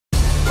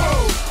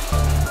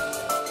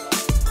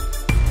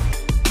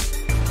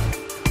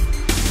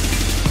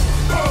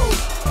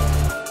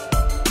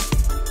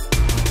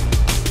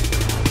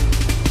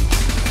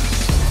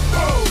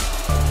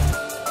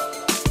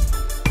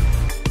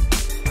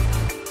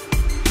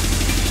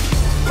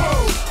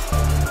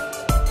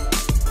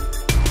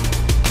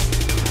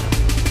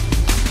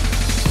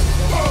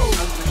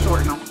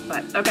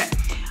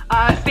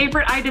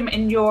Favorite item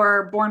in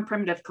your Born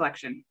Primitive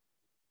collection?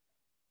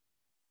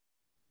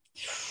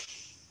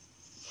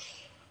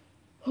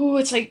 Oh,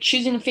 it's like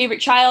choosing a favorite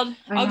child.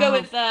 I'll go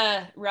with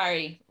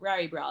Rari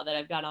bra that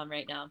I've got on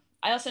right now.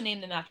 I also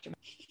named them after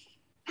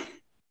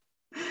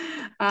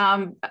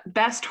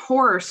Best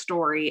horror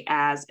story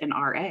as an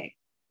RA?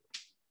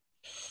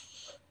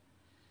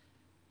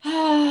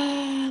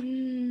 I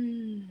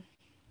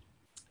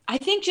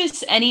think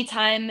just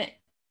anytime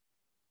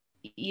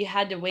you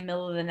had to wait in the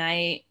middle of the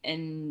night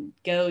and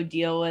go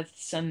deal with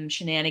some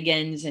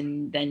shenanigans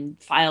and then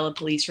file a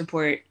police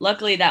report.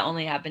 Luckily, that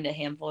only happened a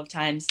handful of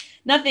times.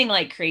 Nothing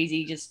like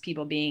crazy, just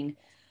people being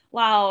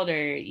loud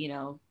or,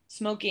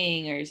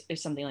 smoking or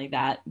something like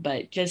that.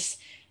 But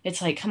just,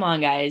 it's like, come on,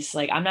 guys.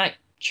 Like, I'm not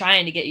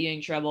trying to get you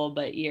in trouble,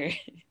 but you're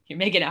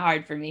making it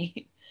hard for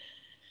me.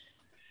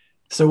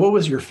 So what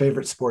was your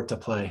favorite sport to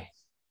play?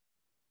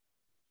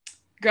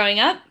 Growing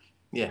up?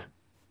 Yeah.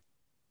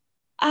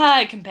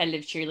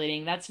 Competitive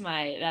cheerleading. That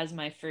was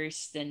my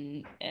first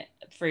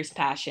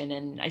passion,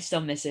 and I still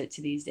miss it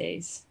to these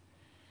days.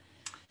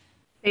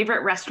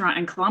 Favorite restaurant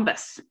in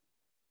Columbus?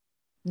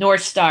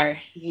 North Star.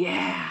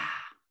 Yeah.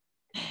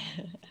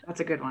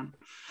 That's a good one.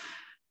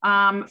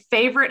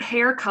 Favorite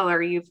hair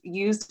color you've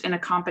used in a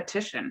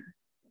competition?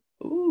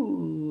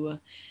 Ooh.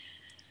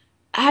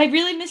 I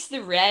really miss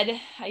the red.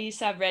 I used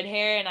to have red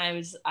hair, and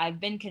I've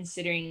been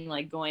considering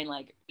like going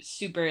like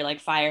super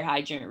like fire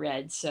hydrant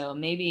red. So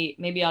maybe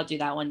I'll do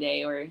that one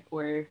day or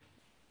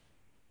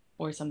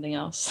something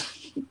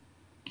else.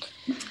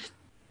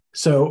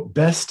 So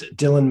best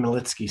Dylan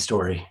Militsky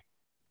story.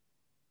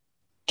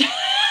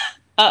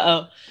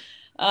 Uh-oh.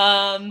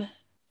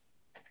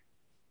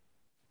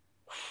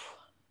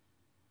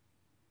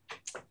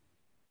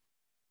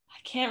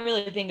 Can't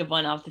really think of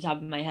one off the top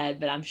of my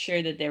head, but I'm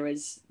sure that there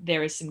was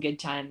some good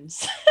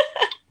times.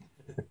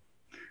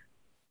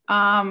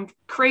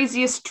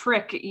 Craziest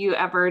trick you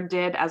ever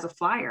did as a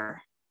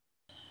flyer?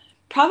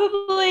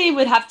 Probably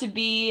would have to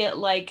be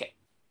like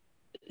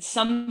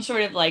some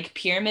sort of like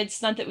pyramid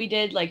stunt that we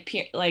did.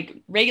 Like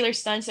regular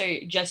stunts are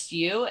just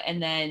you,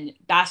 and then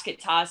basket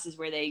toss is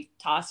where they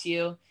toss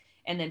you,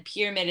 and then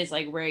pyramid is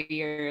like where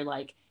you're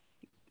like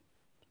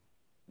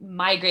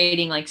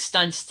migrating like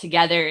stunts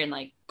together and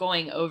like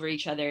going over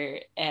each other,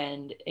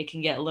 and it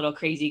can get a little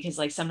crazy because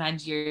like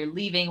sometimes you're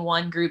leaving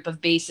one group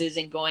of bases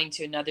and going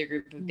to another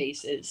group of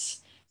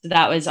bases. So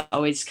that was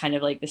always kind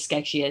of like the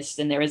sketchiest,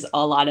 and there was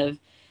a lot of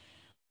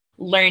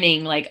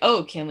learning like,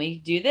 oh, can we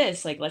do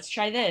this? Like, let's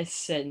try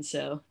this. And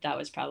so that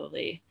was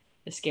probably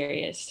the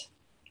scariest.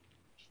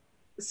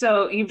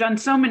 So you've done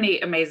so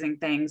many amazing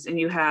things and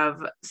you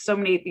have so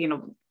many,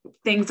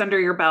 things under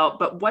your belt,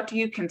 but what do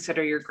you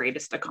consider your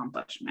greatest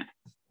accomplishment?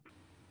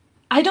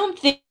 I don't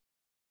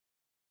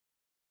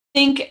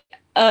think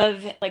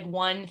of like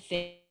one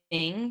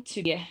thing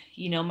to be,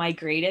 my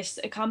greatest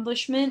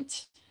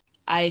accomplishment.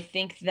 I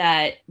think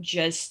that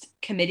just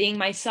committing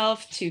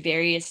myself to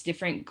various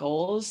different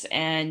goals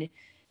and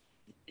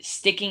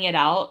sticking it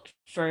out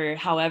for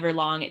however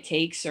long it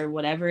takes or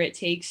whatever it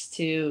takes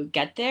to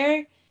get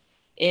there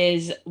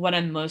is what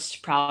I'm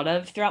most proud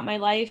of throughout my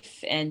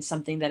life, and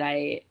something that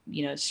I,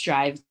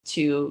 strive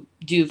to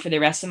do for the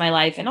rest of my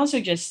life, and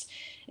also just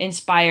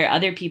inspire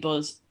other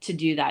people to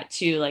do that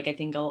too. Like, I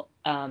think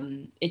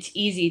it's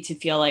easy to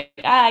feel like,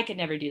 I could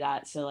never do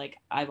that, so like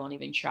I won't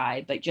even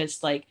try. But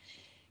just like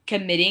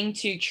committing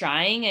to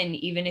trying, and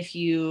even if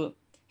you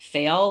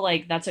fail,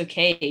 like that's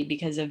okay,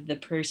 because of the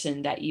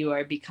person that you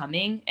are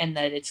becoming, and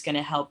that it's going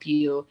to help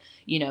you,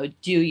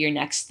 do your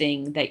next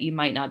thing that you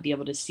might not be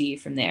able to see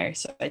from there.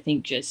 So I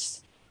think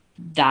just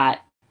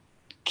that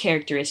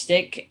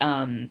characteristic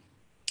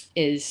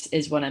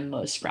is what I'm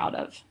most proud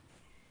of.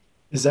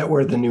 Is that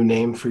where the new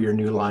name for your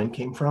new line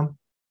came from?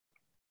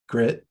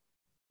 Grit?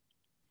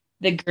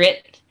 The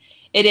grit.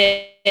 It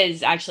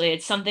is actually.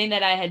 It's something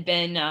that I had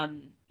been,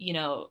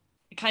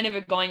 kind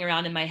of going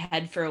around in my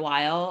head for a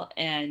while,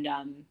 and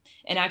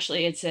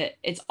actually it's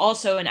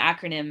also an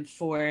acronym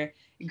for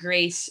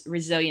grace,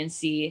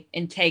 resiliency,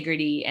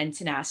 integrity, and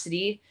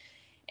tenacity.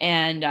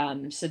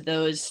 And so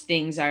those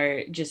things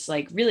are just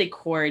like really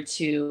core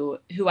to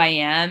who I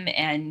am,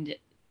 and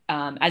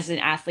as an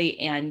athlete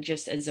and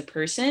just as a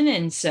person.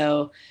 And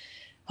so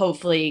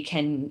hopefully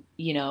can,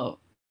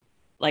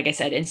 like I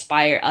said,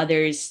 inspire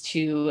others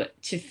to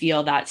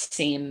feel that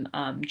same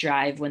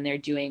drive when they're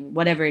doing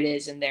whatever it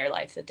is in their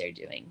life that they're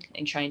doing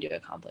and trying to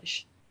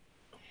accomplish.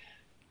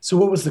 So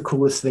what was the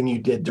coolest thing you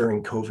did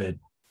during COVID?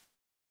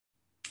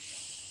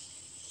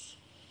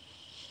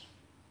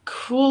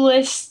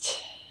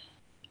 Coolest,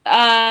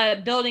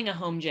 building a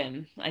home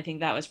gym. I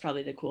think that was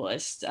probably the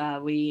coolest.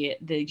 When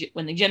the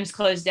gyms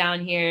closed down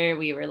here,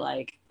 we were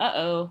like,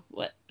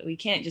 what? We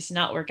can't just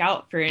not work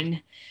out for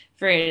an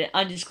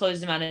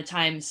undisclosed amount of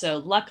time. So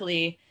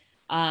luckily,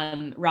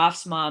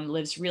 Raf's mom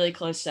lives really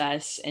close to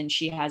us, and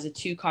she has a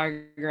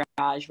 2-car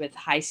garage with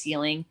high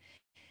ceiling.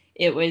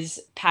 It was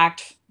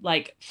packed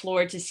like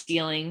floor to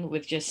ceiling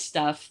with just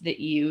stuff that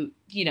you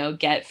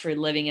get for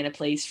living in a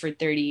place for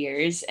 30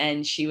 years.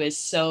 And she was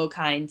so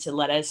kind to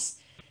let us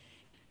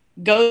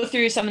go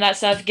through some of that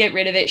stuff, get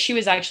rid of it. She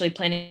was actually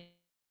planning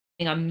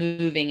on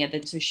moving and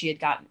then so she had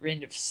gotten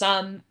rid of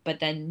some, but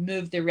then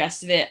moved the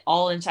rest of it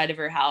all inside of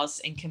her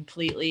house and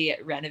completely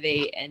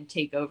renovate and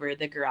take over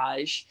the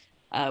garage.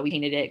 We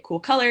painted it cool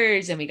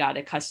colors and we got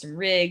a custom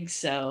rig.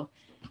 So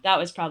that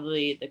was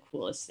probably the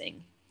coolest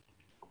thing.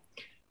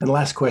 And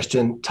last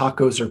question,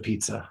 tacos or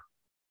pizza?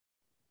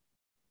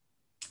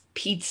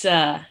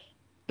 Pizza,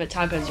 but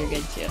tacos are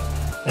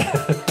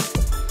good too.